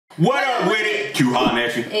What up with it? Q hollering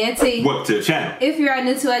at you. Auntie. Welcome to the channel. If you're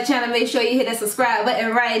new to our channel, make sure you hit that subscribe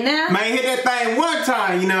button right now. Man, hit that thing one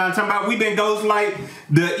time. You know what I'm talking about? We've been ghost like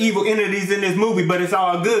the evil entities in this movie, but it's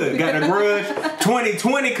all good. Got the Grudge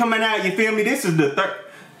 2020 coming out. You feel me? This is the third.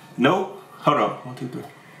 No, hold on. 1, 2, 3.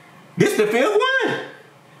 This is the fifth one.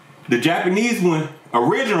 The Japanese one,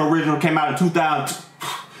 original came out in 2000.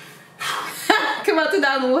 Come out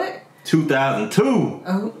 2000 what? 2002.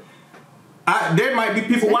 Oh. There might be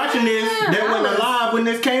people watching this that wasn't alive when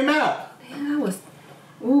this came out. Man, I was.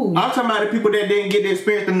 Ooh. I'm talking about the people that didn't get to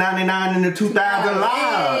experience the 99 and the 2000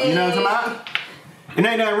 live. You know what I'm talking about? And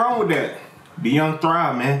ain't nothing wrong with that. The Young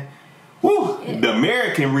Thrive, man. Woo. Yeah. The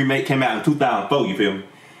American remake came out in 2004, you feel me?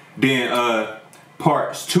 Then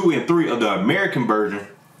parts 2 and 3 of the American version.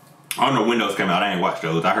 I don't know when those came out. I ain't watched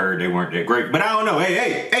those. I heard they weren't that great. But I don't know.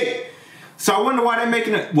 Hey. So I wonder why they're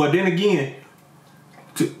making it. Well, then again,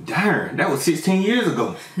 darn, that was 16 years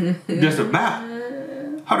ago. Just about.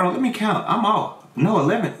 Hold on, let me count. I'm off. No,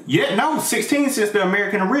 11. Yeah, no, 16 since the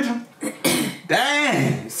American original.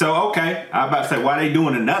 Dang. So, okay. I was about to say, why they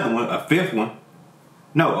doing another one, a fifth one?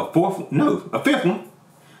 No, a fourth one. No, a fifth one.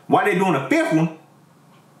 Why they doing a fifth one?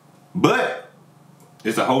 But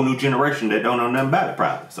it's a whole new generation that don't know nothing about it,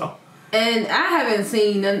 probably. So. And I haven't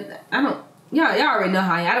seen none. I don't. Y'all already know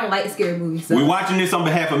how I don't like scary movies. So. We watching this on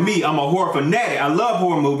behalf of me. I'm a horror fanatic. I love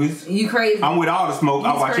horror movies. You crazy? I'm with all the smoke.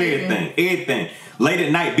 I watch everything. Late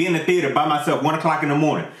at night, be in the theater by myself, 1 o'clock in the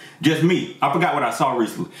morning. Just me. I forgot what I saw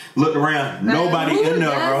recently. Looked around, nobody in there,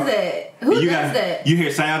 bro. Who does that? You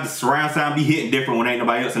hear sound, the surround sound be hitting different when ain't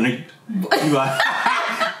nobody else in there. You like,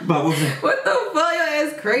 but what's that? What the fuck? Your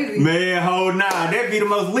ass crazy. Man, hold nah. That'd be the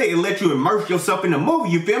most lit. It'll let you immerse yourself in the movie.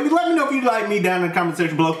 You feel me? Let me know if you like me down in the comment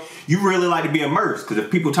section below. You really like to be immersed. Because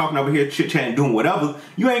if people talking over here, chit-chatting, doing whatever,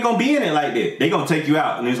 you ain't going to be in it like that. They going to take you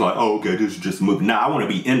out. And it's like, oh, okay, this is just a movie. Nah, I want to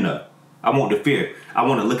be in there. I want the fear. I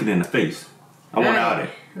want to look it in the face. I want all that.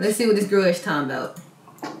 Let's see what this Grudge time about.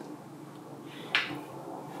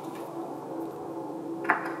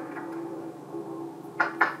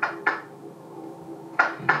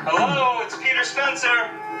 Hello, it's Peter Spencer.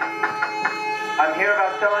 I'm here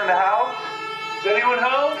about selling the house. Is anyone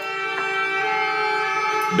home?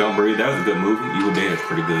 Don't Breathe. That was a good movie. Evil Dead is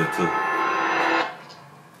pretty good too.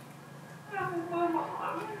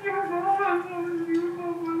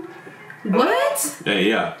 What?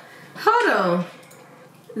 Yeah. Hold on.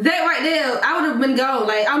 That right there, I would have been gone.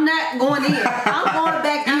 Like, I'm not going in. I'm going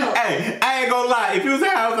back out. Hey, I ain't gonna lie. If it was a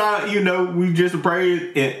house out, you know, we just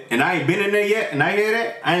appraised and I ain't been in there yet, and I hear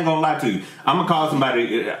that, I ain't gonna lie to you. I'm gonna call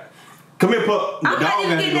somebody. Come here, pup. I'm not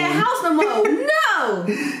even getting that house no more. No.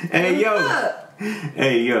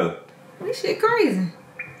 Hey, yo. This shit crazy.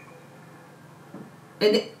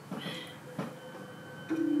 And it,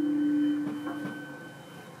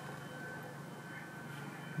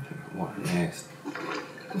 what nasty.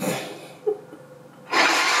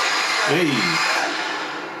 Hey.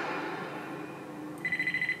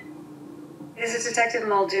 This is Detective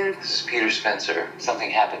Muldoon. This is Peter Spencer. Something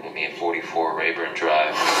happened to me at 44 Rayburn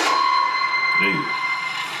Drive. Hey.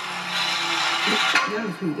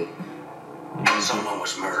 Someone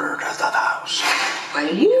was murdered at that house. Why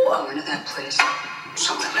did you go into that place?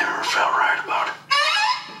 Something never felt right about it.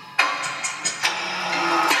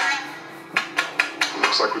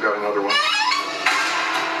 Looks like we got another one.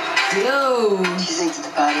 yo. Do you think that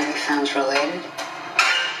the body we found is related?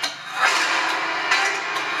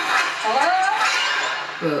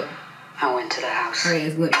 Hello? Look. I went to the house. Her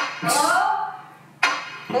ass went. Hello?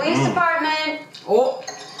 Police department. Oh.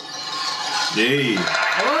 Hey.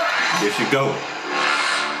 Oh. There she go.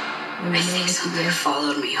 I think something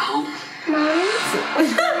followed me home.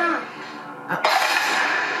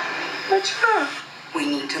 What's wrong? We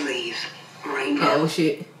need to leave right now. Oh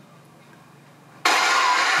shit.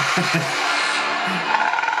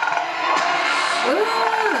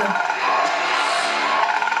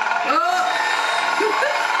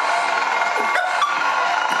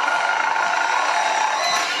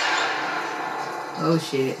 Oh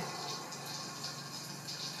shit.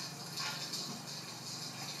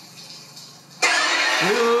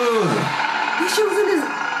 She was in this.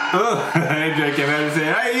 AJ came out and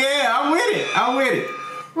said, hey, yeah, I'm with it.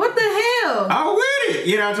 What the hell? I'm with it.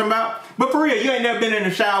 You know what I'm talking about? But for real, you ain't never been in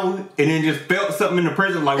the shower and then just felt something in the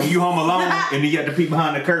prison, like when you home alone and then you got to peek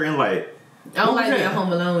behind the curtain, like. I don't like being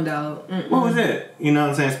home alone, dog. What was that? You know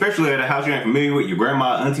what I'm saying? Especially at a house you ain't familiar with, your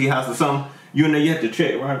grandma, auntie house or something. You in there, you have to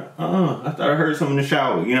check, right? I thought I heard something in the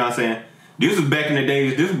shower. You know what I'm saying? This was back in the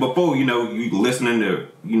days. This was before, you listening to,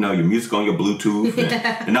 your music on your Bluetooth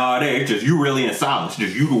and all that. It's just you really in silence.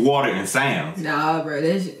 Just you, the water, and sounds. Nah, bro.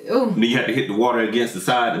 That's ooh. And then you had to hit the water against the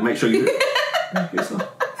side to make sure you get some.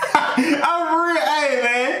 I'm real, hey,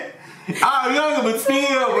 man. I'm younger, but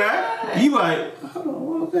still, man. You like, hold on,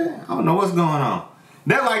 what was that? I don't know what's going on.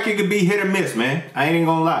 That like it could be hit or miss, man. I ain't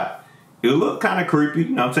gonna lie. It look kind of creepy, you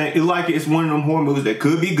know what I'm saying? It like it's one of them horror movies that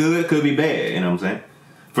could be good, could be bad, you know what I'm saying?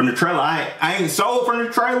 From the trailer, I ain't sold from the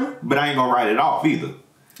trailer, but I ain't gonna write it off either.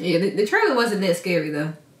 Yeah, the trailer wasn't that scary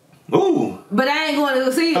though. Ooh. But I ain't going to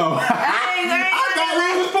go see it. Oh. I thought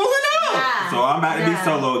we was pulling up. Nah, so I'm about to be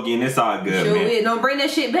solo again. It's all good, sure man. Is. Don't bring that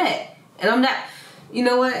shit back. And I'm not, you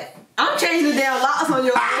know what? I'm changing the damn locks on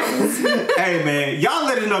your ass. Hey, man, y'all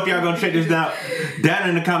let us know if y'all gonna check this out down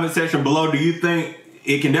in the comment section below. Do you think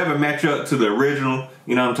it can never match up to the original?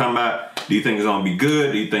 You know what I'm talking about? Do you think it's gonna be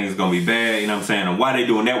good? Do you think it's gonna be bad? You know what I'm saying? And why they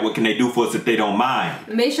doing that? What can they do for us if they don't mind?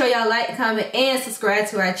 Make sure y'all like, comment, and subscribe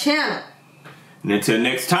to our channel. And until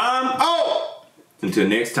next time,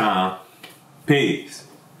 peace.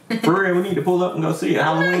 For real, we need to pull up and go see it.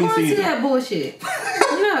 I'm not Halloween going to see season. that bullshit.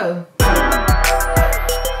 No.